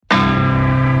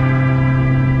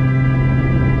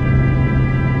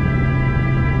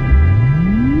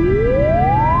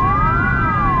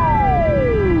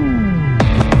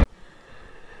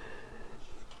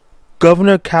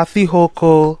Governor Kathy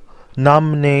Hochul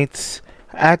nominates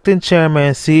acting chairman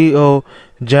and CEO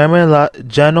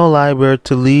Janno Lieber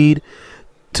to lead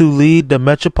the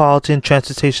Metropolitan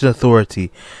Transportation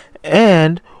Authority,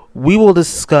 and we will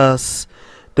discuss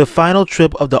the final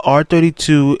trip of the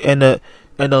R32 and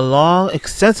the long,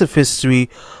 extensive history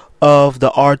of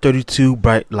the R32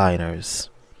 Brightliners.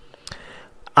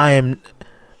 I am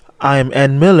Ed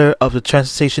Miller of the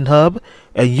Transportation Hub,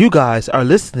 and you guys are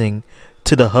listening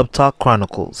to the Hub Talk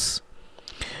Chronicles.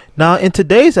 Now, in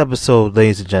today's episode,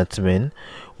 ladies and gentlemen,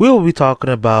 we will be talking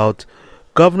about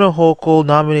Governor Hochul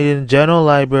nominating Janno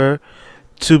Lieber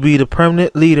to be the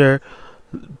permanent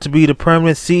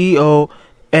CEO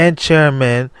and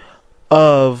chairman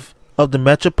of the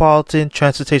Metropolitan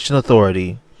Transportation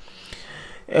Authority.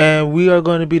 And we are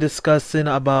going to be discussing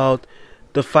about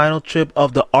the final trip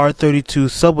of the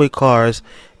R32 subway cars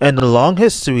and the long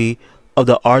history of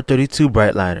the R32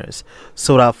 Brightliners.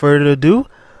 So without further ado,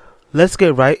 let's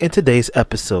get right into today's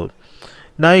episode.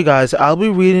 Now, you guys, I'll be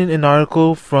reading an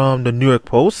article from the New York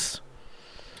Post,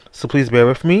 so please bear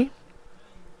with me.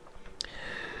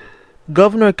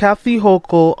 Governor Kathy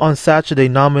Hochul on Saturday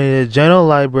nominated Janno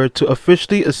Lieber to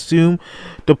officially assume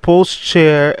the post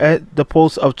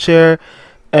of chair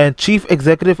and chief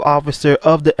executive officer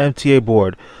of the MTA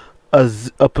board, a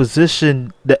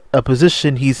position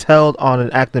he's held on an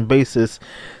acting basis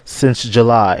since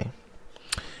July.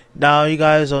 Now, you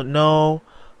guys don't know,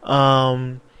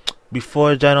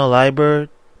 before Janno Lieber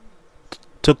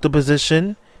took the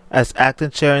position as acting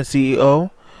chair and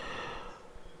CEO,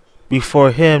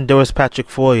 before him there was Pat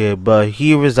Foye, but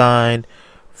he resigned,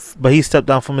 but he stepped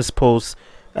down from his post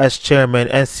as chairman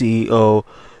and CEO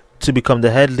to become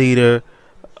the head leader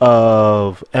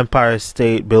of Empire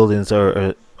State Buildings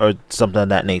or something of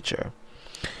that nature.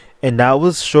 And that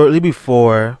was shortly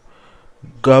before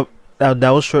Andrew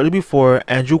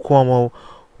Cuomo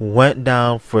went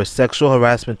down for sexual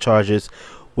harassment charges,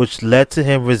 which led to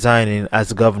him resigning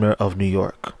as governor of New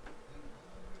York.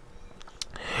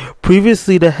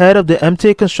 Previously the head of the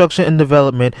MTA Construction and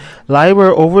Development,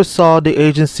 Lieber oversaw the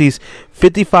agency's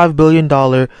 $55 billion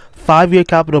 5-year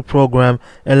capital program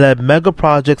and led mega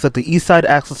projects like the East Side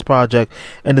Access Project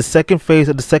and the second phase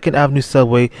of the 2nd Avenue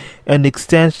subway and the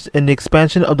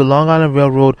expansion of the Long Island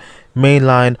Railroad main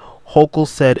line, Hochul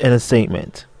said in a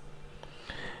statement.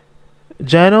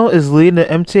 Janno is leading the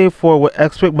MTA forward with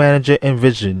expert manager and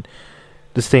vision,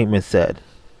 the statement said.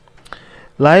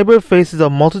 Lieber faces a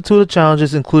multitude of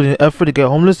challenges, including an effort to get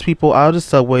homeless people out of the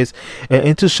subways and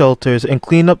into shelters and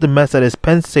clean up the mess at his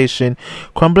Penn Station,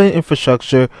 crumbling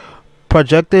infrastructure,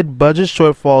 projected budget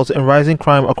shortfalls, and rising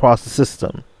crime across the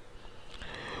system.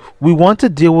 We want to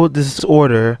deal with this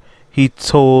disorder, he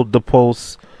told the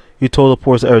Post's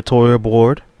editorial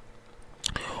board.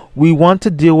 We want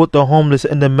to deal with the homeless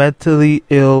and the mentally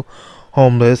ill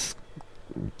homeless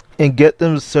and get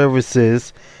them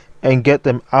services and get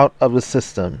them out of the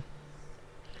system.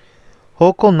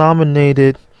 Hochul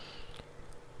nominated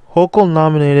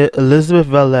Elizabeth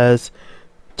Velez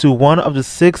to one of the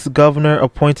 6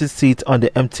 governor-appointed seats on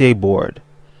the MTA board.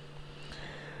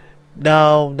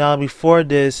 Now, before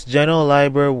this, Janno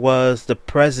Lieber was the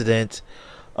president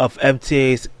of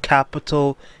MTA's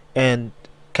Capital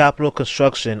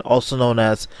Construction, also known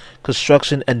as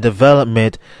Construction and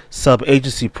Development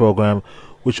Sub-Agency Program,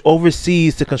 which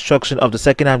oversees the construction of the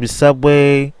 2nd Avenue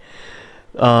subway,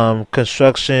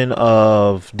 construction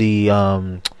of the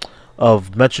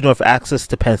of Metro North access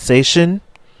to Penn Station,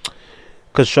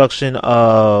 construction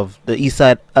of the East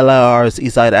Side LIR's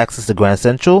East Side access to Grand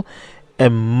Central,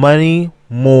 and many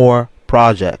more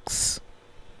projects.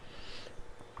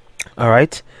 All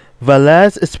right.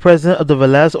 Velez is president of the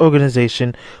Velez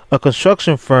Organization, a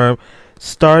construction firm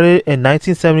started in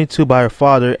 1972 by her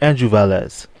father, Andrew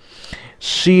Velez.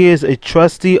 She is a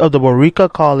trustee of the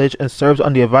Waurika College and serves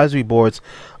on the advisory boards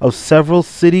of several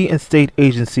city and state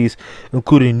agencies,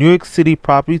 including New York City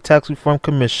Property Tax Reform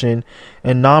Commission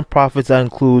and nonprofits that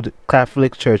include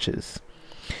Catholic churches.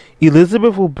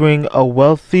 Elizabeth will bring a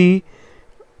wealthy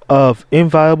of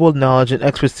invaluable knowledge and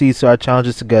expertise to our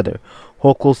challenges together,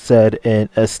 Hochul said in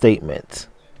a statement.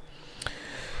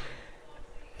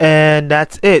 And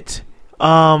that's it.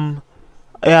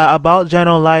 About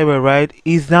Janno Lieber, right?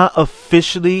 He's not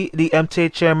officially the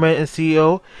MTA chairman and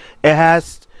CEO.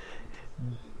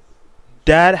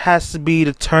 That has to be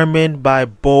determined by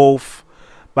both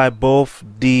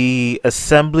the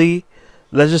Assembly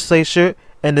legislature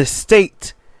and the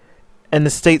state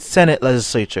Senate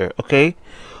legislature. Okay,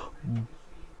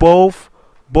 both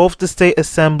the state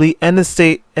Assembly and the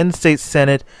state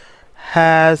Senate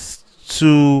has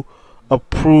to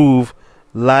approve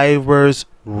Lieber's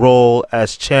role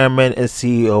as chairman and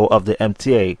CEO of the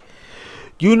MTA.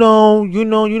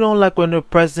 Like when the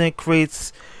president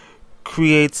creates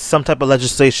some type of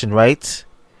legislation, right?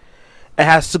 It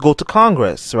has to go to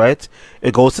Congress, right?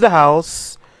 It goes to the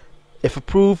House. If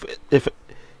approved,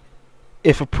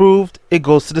 it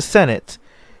goes to the Senate.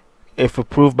 If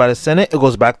approved by the Senate, it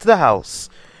goes back to the House.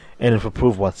 And if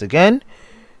approved once again,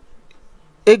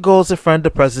 it goes in front of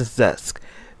the president's desk.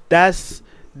 That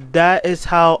is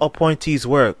how appointees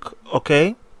work,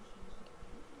 okay?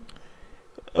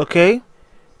 Okay?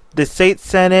 The state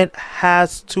Senate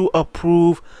has to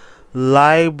approve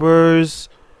Lieber's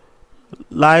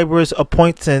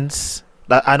appointments.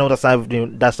 I know that's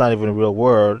not even a real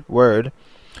word.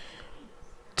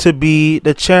 To be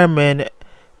the chairman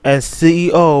and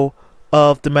CEO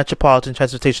of the Metropolitan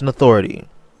Transportation Authority.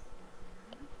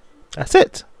 That's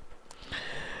it.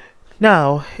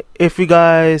 Now, if you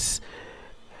guys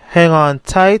hang on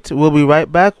tight, we'll be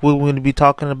right back. We're going to be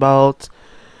talking about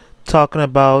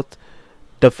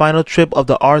the final trip of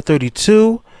the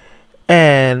R32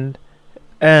 and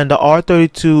the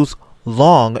R32's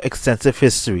long, extensive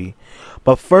history.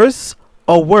 But first,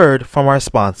 a word from our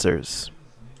sponsors.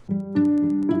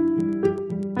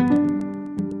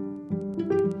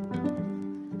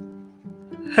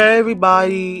 Hey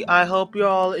everybody, I hope you're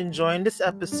all enjoying this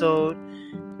episode.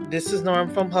 This is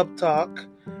Norm from Hub Talk,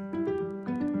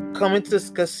 coming to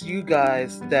discuss to you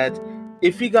guys that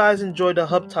if you guys enjoy the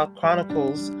Hub Talk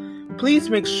Chronicles, please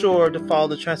make sure to follow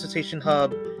the Transportation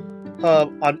Hub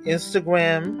on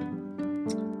Instagram,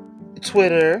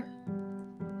 Twitter,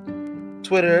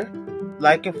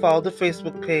 like and follow the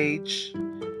Facebook page,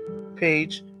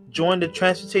 join the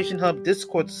Transportation Hub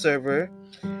Discord server,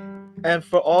 and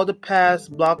for all the past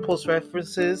blog post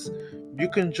references, you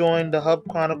can join the Hub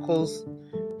Chronicles.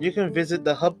 You can visit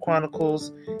the Hub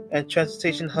Chronicles and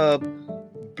Transportation Hub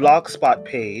blogspot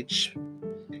page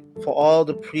for all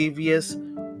the previous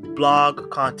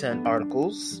blog content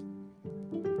articles.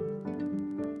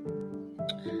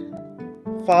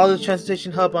 Follow the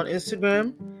Transportation Hub on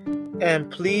Instagram,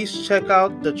 and please check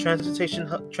out the Transportation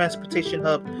Hub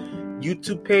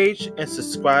YouTube page and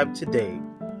subscribe today.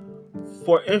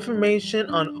 For information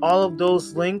on all of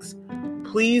those links,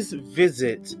 please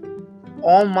visit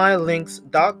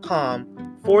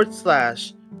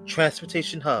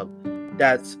allmylinks.com/transportation hub.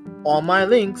 That's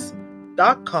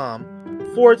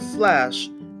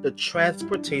allmylinks.com/the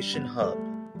transportation hub.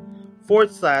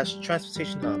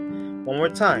 /transportation hub. One more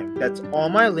time. That's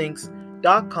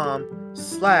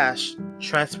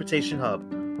allmylinks.com/transportation hub.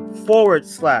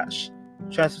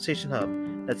 /transportation hub.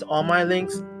 That's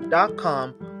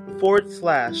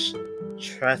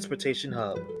allmylinks.com/transportation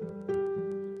hub.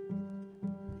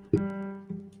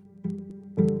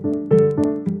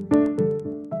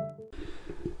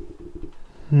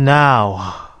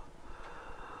 Now,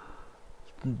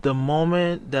 the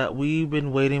moment that we've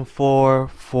been waiting for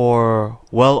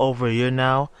well over a year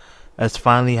now has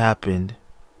finally happened.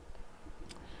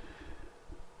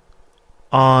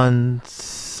 On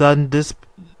Sunday,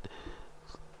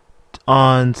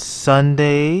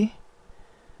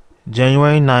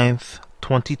 January 9th,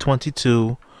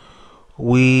 2022,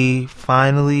 we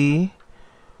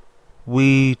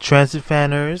transit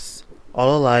fanners,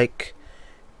 all alike,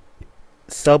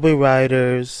 subway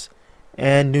riders,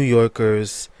 and New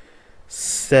Yorkers,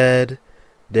 said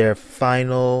their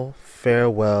final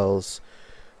farewells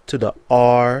to the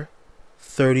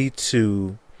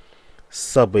R32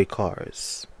 subway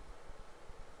cars.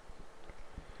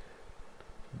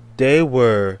 They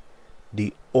were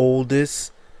the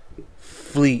oldest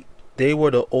fleet. They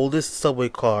were the oldest subway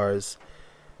cars.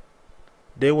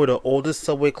 They were the oldest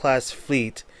subway class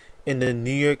fleet in the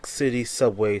New York City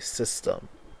subway system.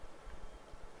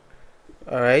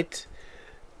 Alright.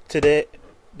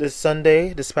 This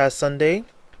past Sunday,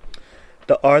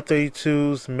 the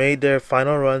R32s made their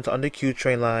final runs on the Q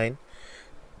train line,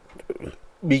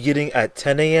 beginning at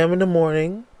 10 a.m. in the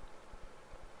morning,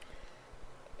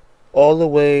 all the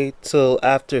way till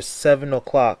after 7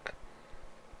 o'clock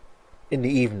in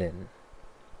the evening.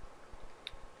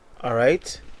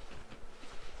 Alright?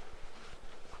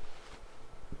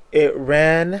 It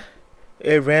ran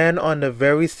on the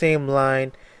very same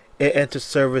line it entered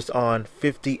service on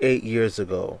 58 years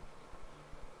ago.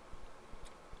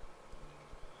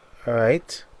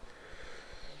 Alright?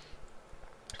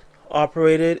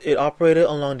 It operated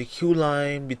along the Q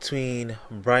line between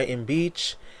Brighton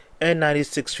Beach and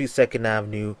 96th Street 2nd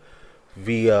Avenue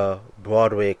via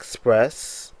Broadway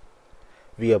Express,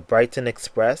 via Brighton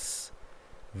Express,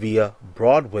 via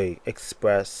Broadway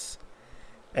Express,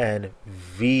 and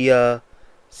via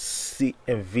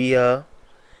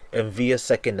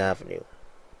 2nd Avenue.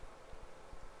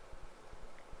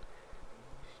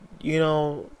 you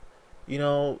know, you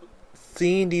know,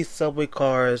 seeing these subway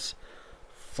cars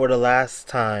for the last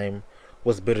time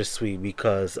was bittersweet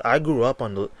because I grew up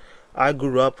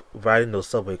riding those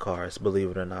subway cars,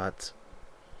 believe it or not.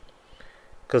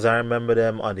 Because I remember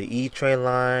them on the E train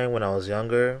line when I was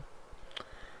younger.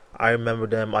 I remember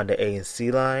them on the A and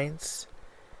C lines.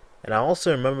 And I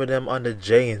also remember them on the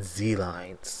J and Z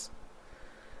lines.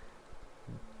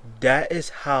 That is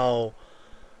how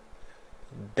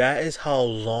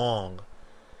long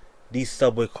these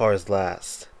subway cars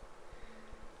last.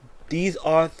 These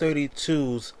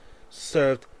R32s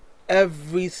served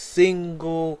every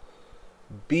single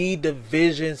B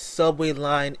division subway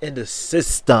line in the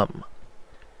system.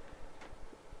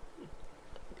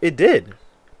 It did.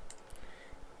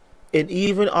 It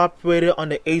even operated on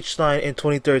the H line in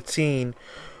 2013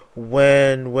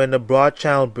 when the Broad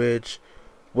Channel Bridge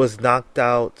was knocked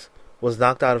out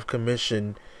of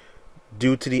commission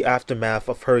due to the aftermath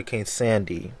of Hurricane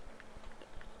Sandy.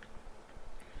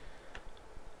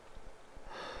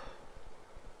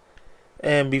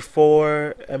 And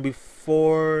before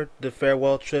the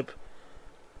farewell trip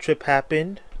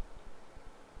happened,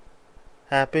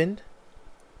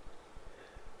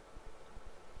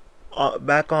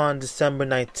 back on December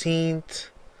 19th,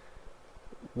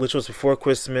 which was before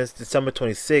Christmas, December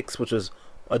 26th, which was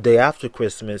a day after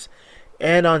Christmas,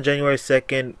 and on January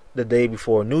 2nd, the day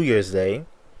before New Year's Day,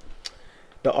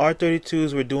 the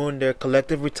R32s were doing their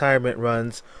collective retirement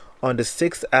runs on the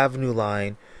 6th Avenue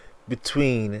line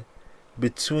between on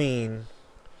the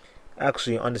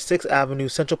 6th Avenue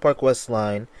Central Park West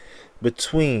line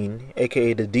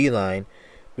aka the D line,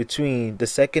 between the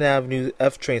 2nd Avenue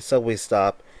F train subway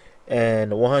stop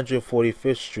and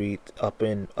 145th Street up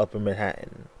in Upper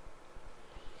Manhattan.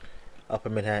 At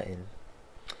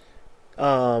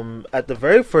the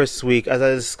very first week, as I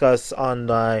discussed on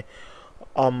my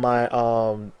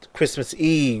Christmas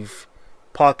Eve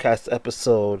podcast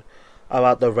episode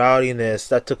about the rowdiness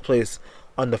that took place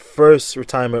on the first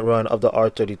retirement run of the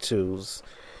R32s.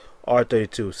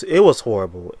 It was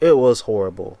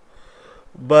horrible.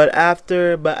 But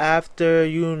after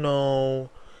the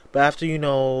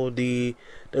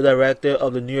director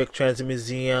of the New York Transit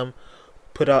Museum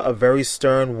put out a very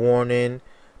stern warning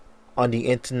on the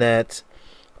internet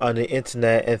and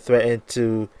threatened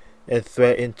to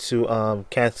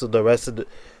cancel the rest of the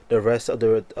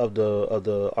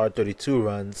R32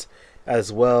 runs,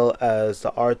 as well as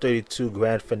the R32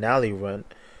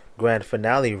 grand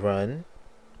finale run.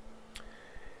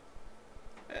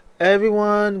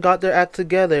 Everyone got their act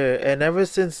together, and ever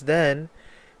since then,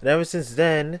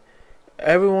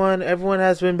 everyone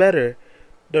has been better.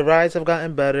 The rides have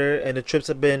gotten better, and the trips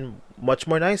have been much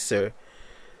more nicer.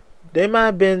 There might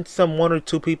have been some one or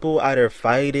two people either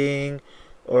fighting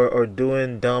or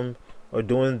doing dumb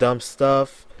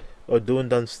stuff, but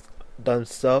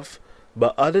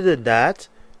other than that,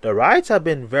 the rides have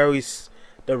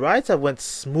went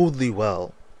smoothly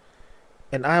well.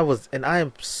 And I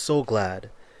am so glad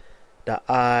that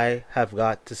I have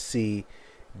got to see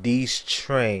these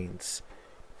trains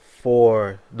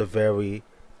for the very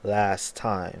last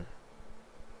time.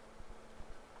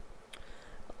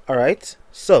 Alright,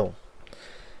 so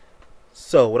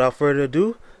without further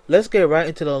ado, let's get right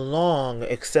into the long,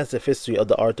 extensive history of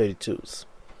the R32s.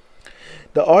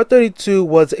 The R32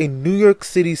 was a New York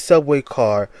City subway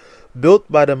car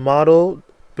built by the Budd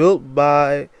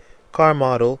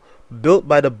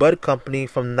Company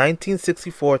from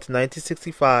 1964 to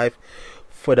 1965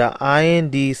 for the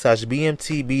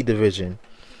IND/BMT B division.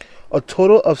 A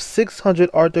total of 600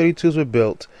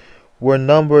 R32s were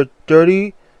numbered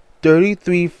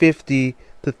 3350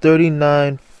 to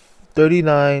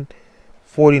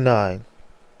 3949,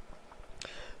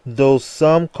 though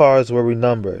some cars were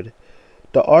renumbered.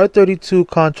 The R32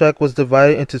 contract was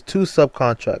divided into two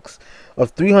subcontracts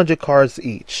of 300 cars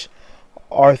each.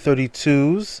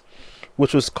 R32s,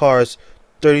 which was cars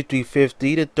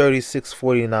 3350 to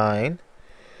 3649,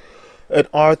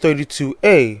 and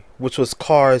R32A, which was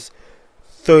cars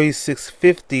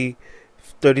 3650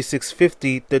 to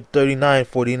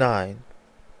 3949.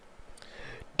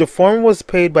 The former was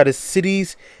paid by the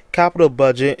city's capital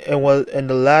budget, and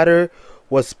the latter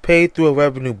was paid through a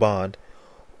revenue bond.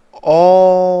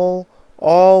 All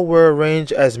were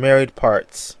arranged as married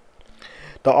parts.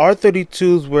 The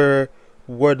R32s were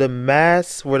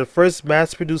the first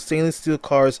mass-produced stainless steel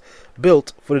cars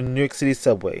built for the New York City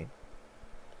subway.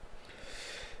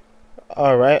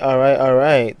 All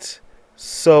right.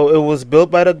 So it was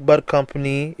built by the Budd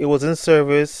Company. It was in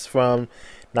service from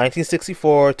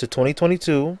 1964 to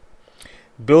 2022.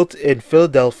 Built in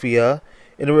Philadelphia,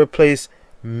 and it replaced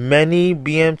many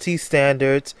BMT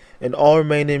standards and all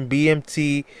remaining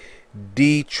BMT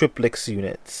D triplex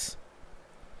units.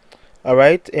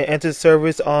 Alright, it entered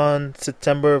service on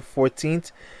September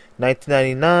 14th,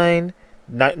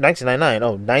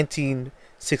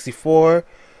 1964,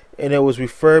 and it was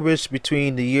refurbished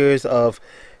between the years of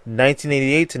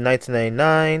 1988 to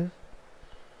 1999.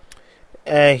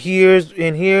 And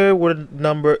here were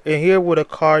the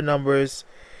car numbers,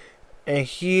 and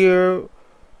here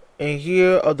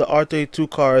are the R32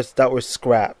 cars that were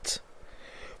scrapped.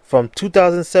 From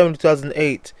 2007 to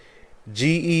 2008,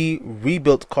 GE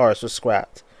rebuilt cars were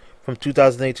scrapped. From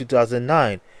 2008 to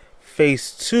 2009,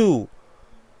 Phase 2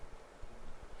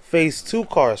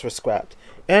 cars were scrapped.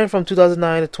 And from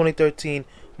 2009 to 2013,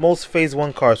 most Phase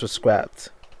 1 cars were scrapped.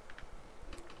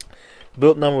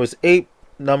 Built number was 8.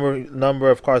 Number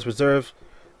of cars reserved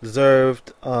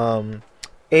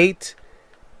 8.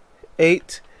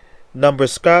 Number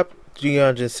scrapped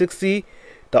 360.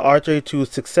 The R32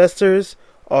 successors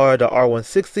are the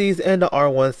R160s and the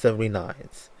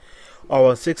R179s.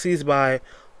 R160s by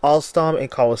Alstom and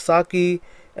Kawasaki,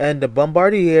 and the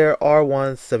Bombardier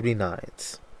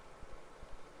R179s.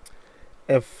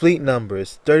 And fleet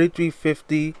numbers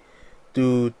 3350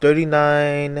 to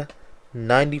 3949,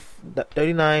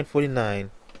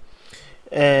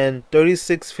 and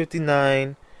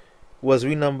 3659 was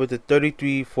renumbered to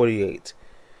 3348.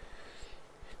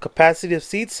 Capacity of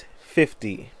seats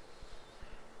 50.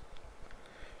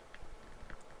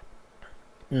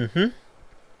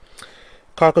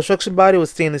 Car construction body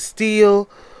was stainless steel.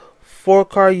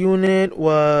 4-car unit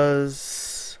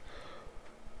was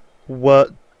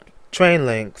train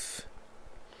length.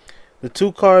 There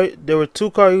were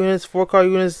 2-car units, 4-car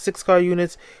units, 6-car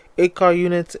units, 8-car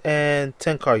units, and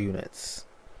 10-car units.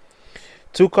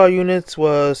 2-car units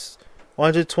was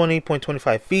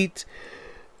 120.25 feet.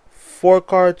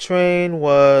 4-car train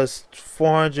was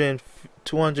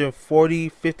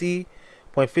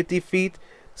 240.50 feet.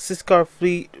 6-car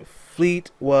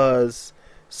fleet was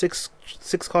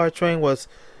 6-car train was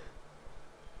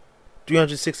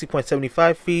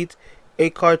 360.75 feet.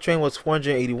 8-car train was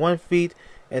 481 feet,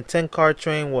 and 10-car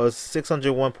train was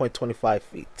 601.25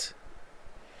 feet.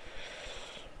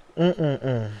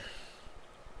 And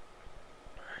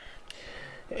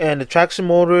the traction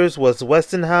motors was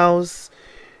Westinghouse,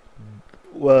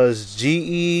 was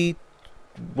GE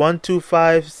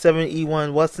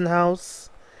 1257E1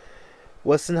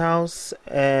 Westinghouse,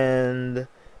 and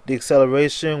the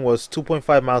acceleration was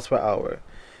 2.5 miles per hour.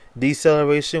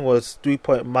 Deceleration was 3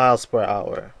 miles per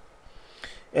hour.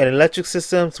 And electric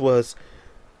systems was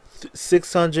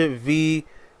 600V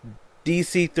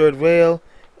DC third rail,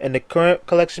 and the current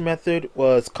collection method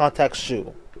was contact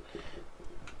shoe.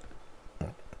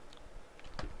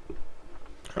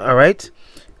 Alright.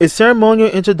 A ceremonial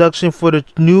introduction for the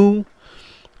new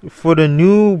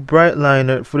R32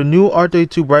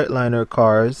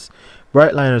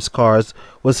 Brightliners cars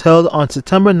was held on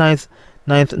September 9th,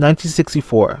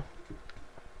 1964.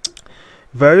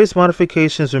 Various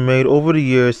modifications were made over the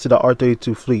years to the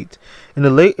R32 fleet. In the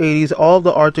late 80s, all of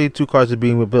the R32 cars were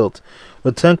being rebuilt,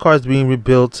 with 10 cars being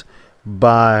rebuilt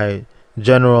by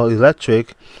General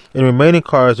Electric, and remaining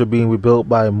cars were being rebuilt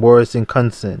by Morris &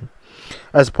 Cunson.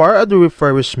 As part of the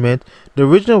refurbishment, the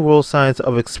original roll signs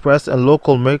of express and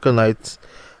local maker lights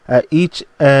at each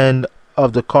end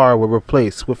of the car were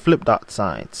replaced with flip dot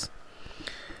signs.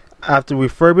 After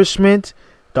refurbishment,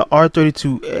 the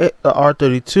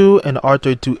R32 and the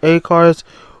R32A cars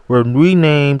were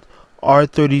renamed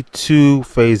R32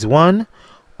 Phase 1,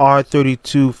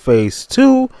 R32 Phase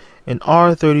 2, and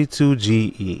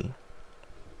R32GE.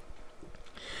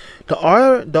 The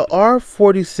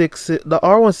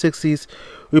R160s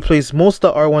replaced most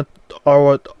of the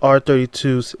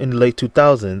R32s in the late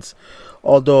 2000s,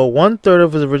 although 1/3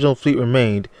 of his original fleet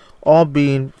remained, all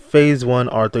being Phase 1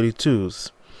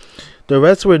 R32s. The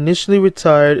rest were initially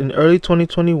retired in early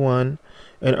 2021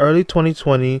 and early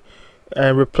 2020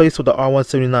 and replaced with the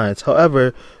R179s.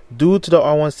 However, due to the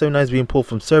R179s being pulled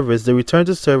from service, they returned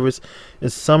to service in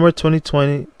summer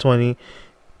 2020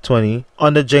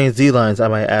 on the Jane Z lines, I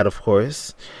might add, of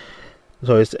course,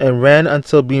 and ran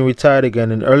until being retired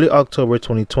again in early October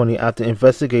 2020 after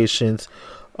investigations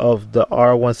of the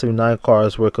R179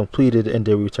 cars were completed and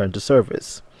they returned to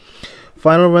service.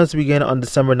 Final runs began on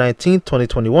December 19th,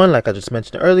 2021, like I just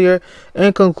mentioned earlier,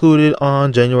 and concluded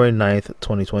on January 9th,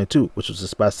 2022, which was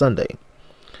this past Sunday.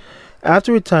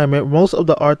 After retirement, most of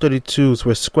the R32s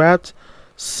were scrapped,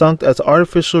 sunk as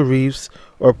artificial reefs,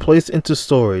 or placed into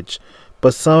storage,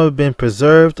 but some have been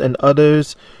preserved and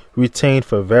others retained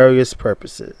for various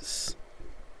purposes.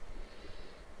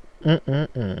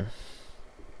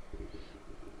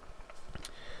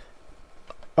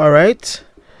 Alright.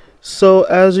 So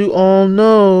as you all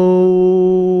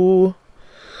know,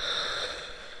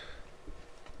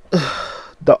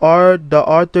 the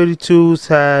R32s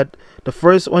had the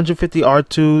first 150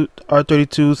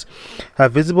 R32s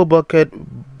have visible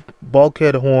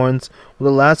bulkhead horns, with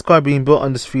the last car being built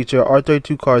on this feature.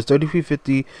 R32 cars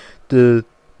 3350 to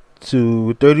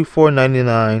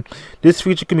 3499. This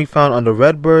feature can be found on the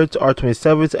Redbirds,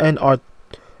 R27s, and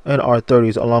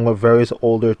R30s, along with various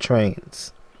older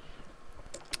trains.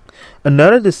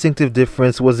 Another distinctive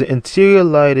difference was the interior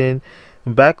lighting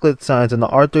and backlit signs on the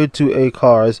R32A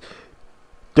cars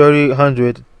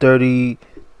 3800, 30,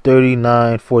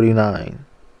 39, 49.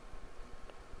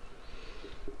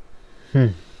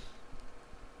 Okay,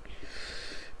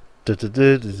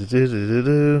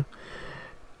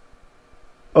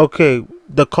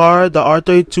 the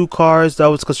R32 cars that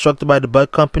was constructed by the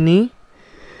Budd Company,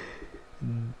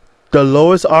 the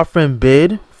lowest offering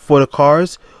bid for the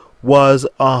cars was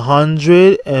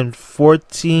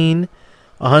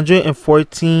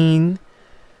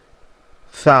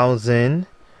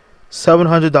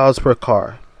 $114,700 per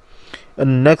car, and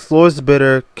the next lowest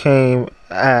bidder came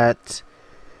at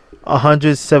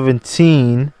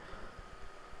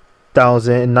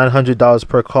 $117,900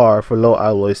 per car for low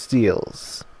alloy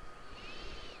steels.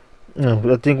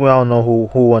 I think we all know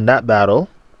who won that battle.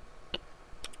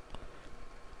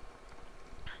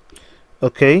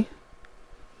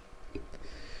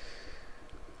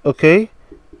 Okay,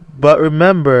 but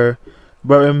remember,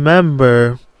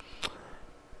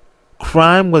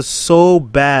 crime was so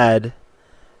bad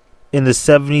in the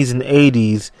 70s and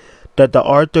 80s that the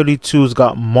R32s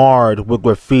got marred with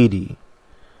graffiti.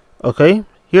 Okay,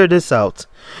 hear this out.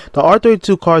 The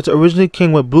R32 cars originally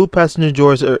came with blue passenger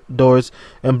doors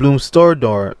and blue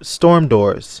storm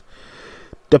doors.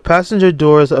 The passenger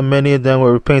doors, many of them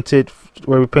were repainted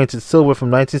silver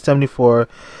from 1974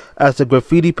 as the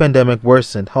graffiti pandemic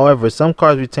worsened. However, some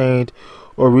cars retained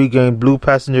or regained blue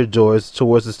passenger doors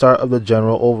towards the start of the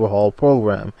general overhaul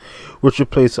program, which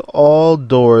replaced all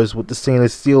doors with the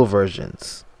stainless steel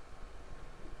versions.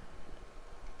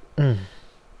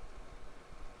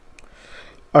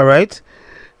 Alright.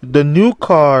 The new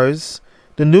cars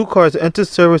entered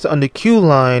service on the Q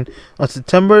line on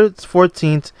September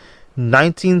 14th,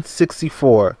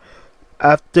 1964.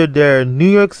 After their New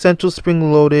York Central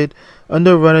spring-loaded,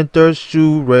 under-running third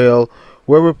shoe rail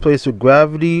were replaced with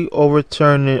gravity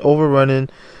overrunning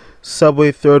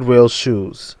subway third rail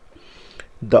shoes.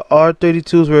 The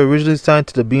R32s were originally signed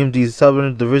to the BMT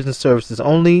Southern Division Services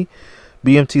only,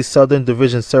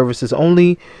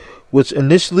 which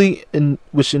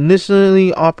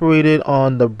initially operated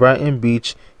on the Brighton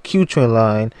Beach Q train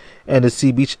line and the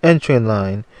Sea Beach N train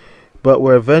line, but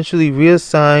were eventually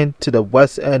reassigned to the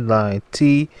West End line,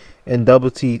 T and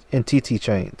Double T and TT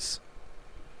trains.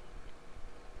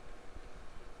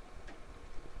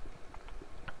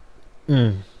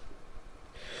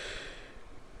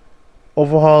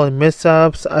 Overhauling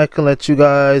mishaps, I can let you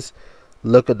guys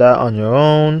look at that on your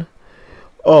own.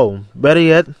 Oh, better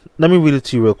yet, let me read it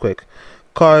to you real quick.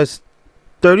 Cars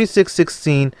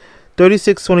 3616,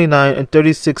 3629, and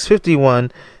 3651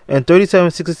 and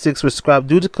 3766 were scrapped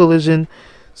due to collision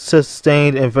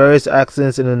sustained in various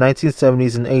accidents in the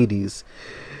 1970s and 80s.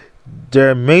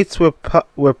 Their mates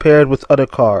were paired with other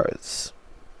cars.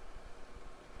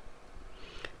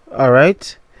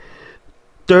 Alright.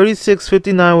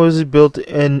 3659 was built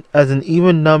as an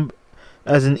even numbered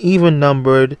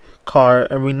car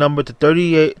and renumbered to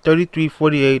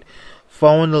 3348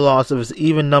 following the loss of its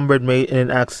even numbered mate in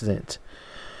an accident.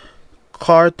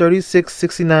 Car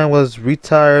 3669 was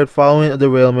retired following a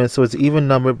derailment, so its even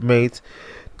numbered mate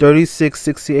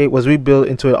 3668 was rebuilt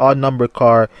into an odd numbered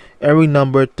car and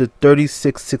renumbered to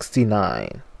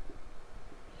 3669.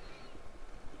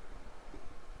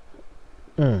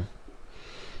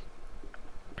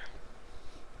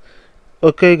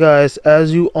 Okay, guys,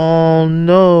 as you all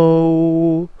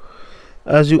know,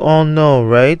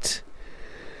 right?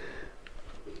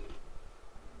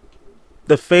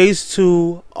 The Phase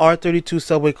 2 R32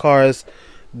 subway cars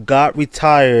got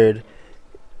retired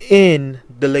in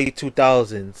the late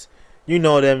 2000s. You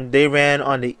know them. They ran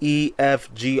on the E,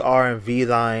 F, G, R, and V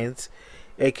lines,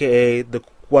 aka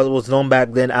what was known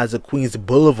back then as the Queens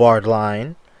Boulevard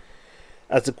line.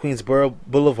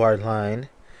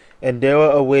 And they were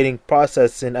awaiting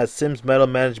processing at Sims Metal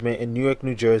Management in Newark,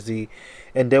 New Jersey,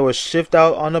 and they were shipped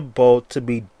out on a boat to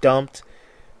be dumped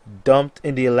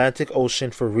in the Atlantic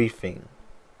Ocean for reefing.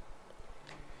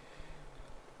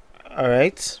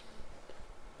 Alright.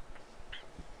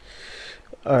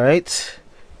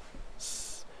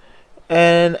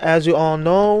 And as you all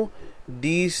know,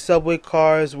 These subway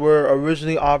cars were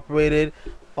originally operated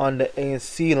on the A and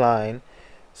C line,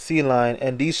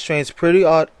 and these trains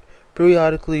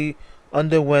periodically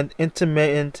underwent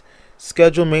intermittent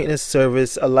scheduled maintenance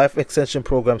service, a life extension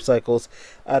program cycles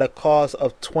at a cost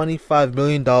of $25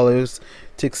 million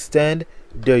to extend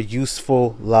their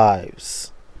useful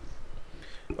lives.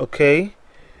 Okay,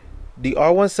 the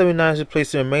R179s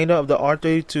replaced the remainder of the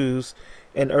R32s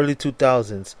in early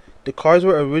 2000s. The cars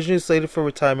were originally slated for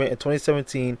retirement in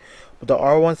 2017, but the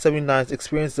R179s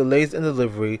experienced delays in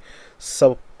delivery.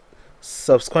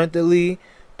 Subsequently,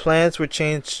 plans were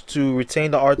changed to retain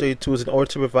the R32s in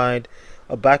order to provide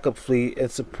a backup fleet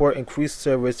and support increased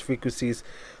service frequencies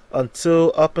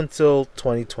up until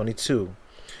 2022,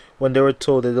 when they were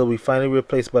told that they'll be finally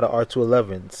replaced by the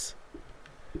R211s.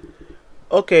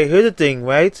 Okay, here's the thing,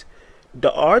 right?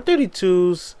 The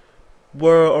R32s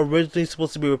were originally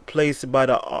supposed to be replaced by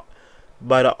the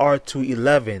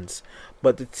R211s,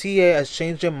 but the TA has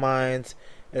changed their minds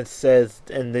and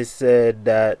they said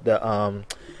that the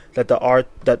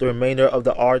remainder of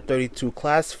the R32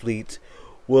 class fleet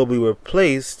will be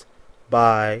replaced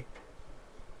by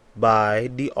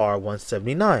the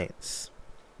R179s.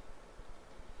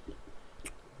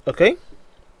 Okay?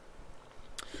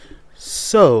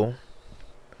 So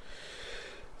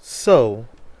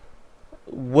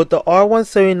with the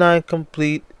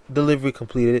R179 delivery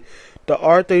completed, the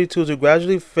R32s were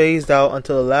gradually phased out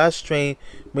until the last train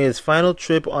made its final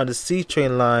trip on the C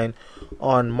train line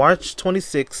on March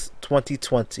 26,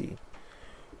 2020,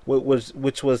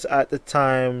 which was at the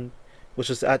time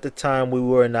we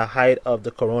were in the height of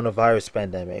the coronavirus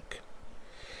pandemic,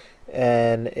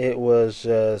 and it was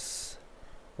just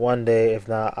one day, if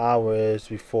not hours,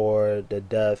 before the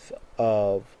death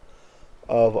of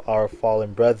our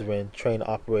fallen brethren, train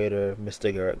operator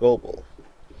Mr. Garrett Goebel.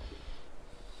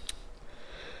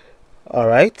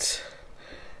 Alright.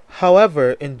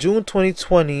 However, in June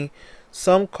 2020,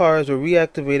 some cars were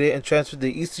reactivated and transferred to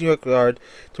the Eastern York Yard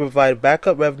to provide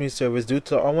backup revenue service due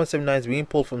to the R179s being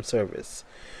pulled from service.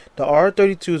 The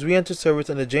R32s re-entered service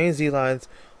on the J and Z lines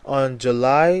on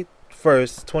July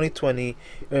 1st, 2020,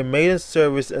 and remained in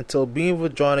service until being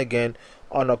withdrawn again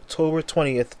on October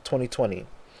 20th, 2020.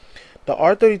 The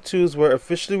R32s were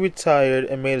officially retired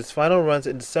and made its final runs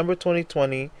in December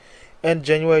 2020 and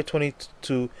January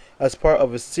 2022 as part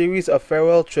of a series of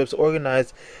farewell trips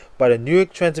organized by the New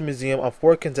York Transit Museum on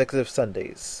 4 consecutive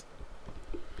Sundays.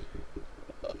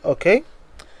 Okay?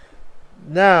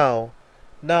 Now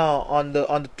on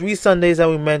the 3 Sundays that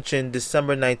we mentioned,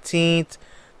 December 19th,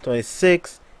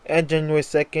 26th, and January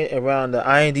 2nd, around the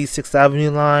I&D 6th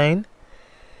Avenue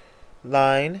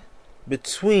line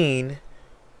between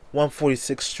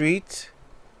 145th Street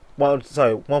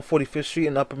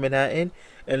in Upper Manhattan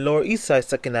and Lower East Side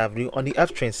 2nd Avenue on the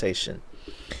F train station.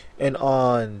 And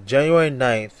on January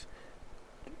 9th,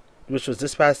 which was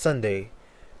this past Sunday,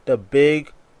 the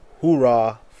big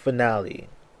hoorah finale,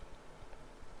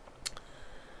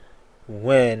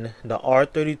 when the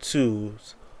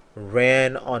R32s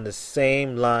ran on the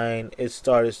same line it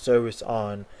started service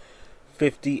on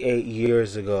 58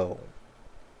 years ago.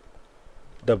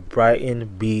 The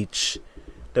Brighton Beach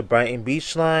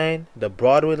line, the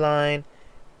Broadway line,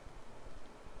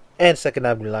 and 2nd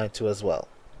Avenue line too as well.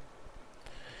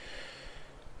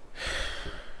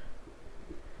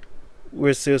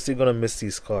 We're seriously gonna miss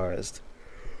these cars.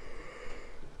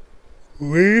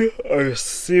 We are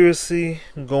seriously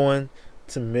going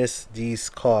to miss these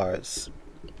cars.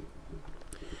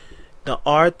 The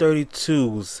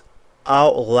R32s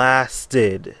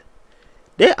outlasted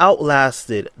the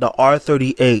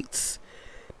R38s.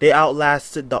 They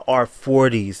outlasted the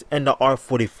R40s and the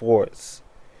R44s.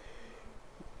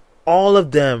 All of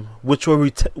them which were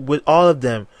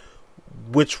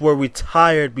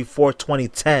retired before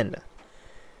 2010.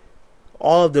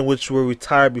 All of them which were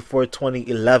retired before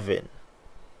 2011.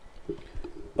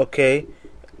 Okay?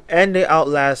 And they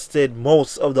outlasted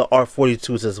most of the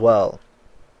R42s as well.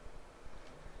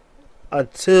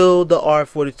 Until the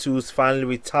R42s finally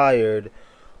retired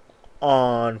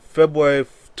on February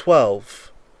 12th,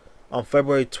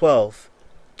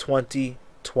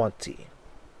 2020.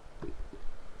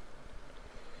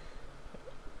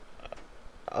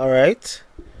 Alright?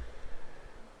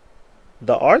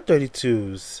 The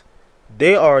R32s,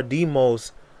 they are the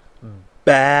most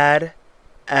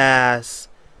bad-ass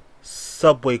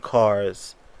subway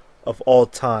cars of all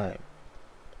time.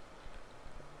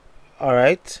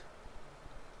 Alright?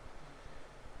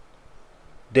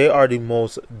 They are the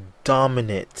most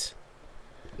dominant,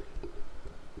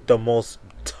 the most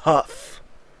tough,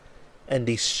 and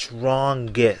the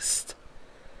strongest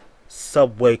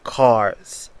subway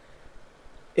cars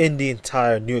in the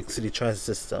entire New York City transit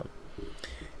system.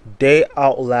 They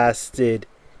outlasted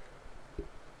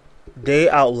the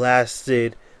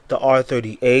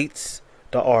R38s,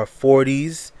 the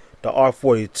R40s, the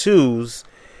R42s,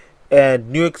 and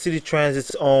New York City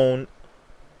Transit's owned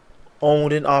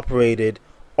and operated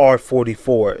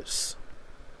R44s.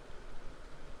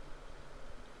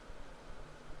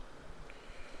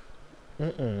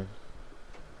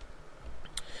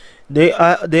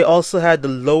 They also had the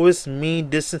lowest mean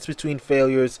distance between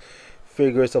failures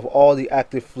figures of all the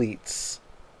active fleets.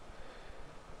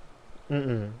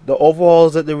 The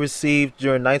overhauls that they received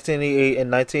during 1988 and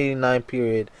 1989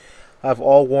 period have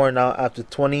all worn out after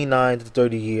 29 to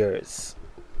 30 years.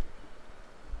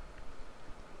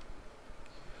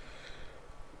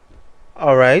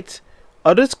 Alright.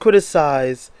 Others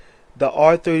criticize the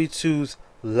R32's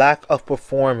lack of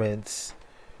performance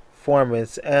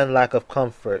and lack of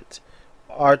comfort.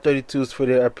 R32s for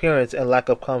their appearance and lack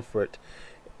of comfort.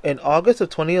 In August of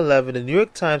 2011, the New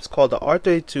York Times called the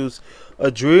R32s a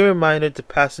dreary reminder to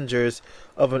passengers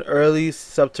of an early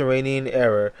subterranean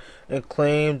era and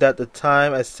claimed that the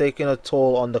time has taken a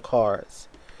toll on the cars.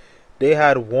 They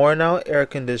had worn-out air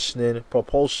conditioning,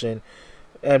 propulsion,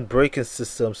 and braking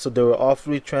systems, so they were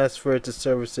awfully transferred to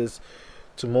services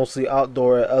to mostly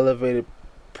outdoor and elevated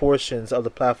portions of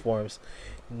the platforms,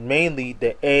 mainly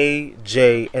the A,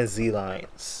 J, and Z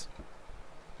lines.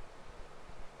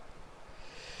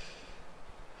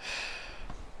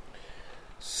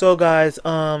 So guys,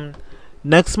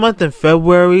 next month in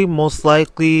February,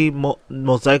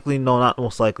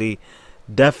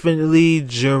 definitely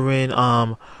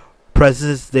during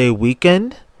President's Day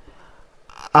weekend,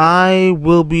 I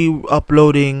will be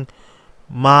uploading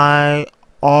my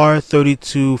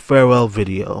R32 farewell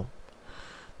video.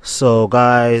 So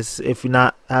guys, if you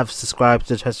not have subscribed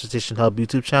to the Transportation Hub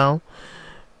YouTube channel,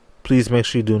 please make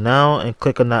sure you do now and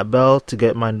click on that bell to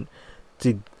get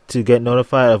to get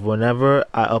notified of whenever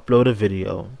I upload a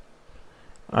video.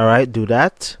 Alright, do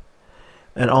that.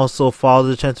 And also follow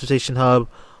the Transportation Hub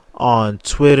on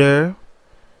Twitter,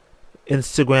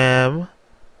 Instagram,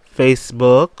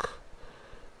 Facebook.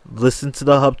 Listen to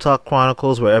the Hub Talk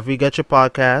Chronicles wherever you get your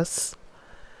podcasts.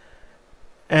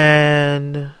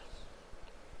 And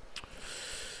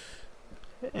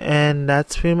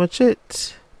that's pretty much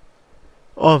it.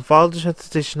 Oh, and follow the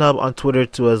Transportation Hub on Twitter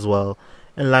too as well.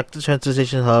 And like the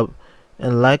Transportation Hub.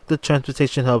 And like the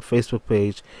Transportation Hub Facebook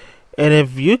page. And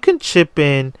if you can chip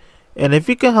in, and if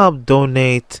you can help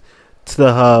donate to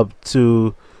the Hub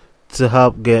to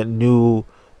help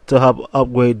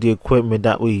upgrade the equipment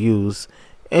that we use,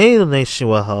 any donation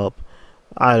will help.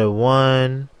 Either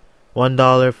 $1,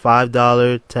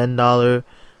 $5, $10,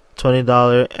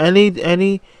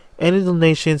 $20, any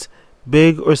donations,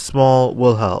 big or small,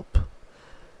 will help.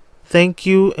 Thank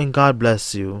you and God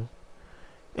bless you.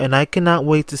 And I cannot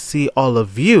wait to see all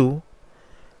of you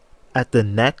at the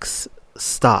next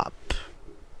stop.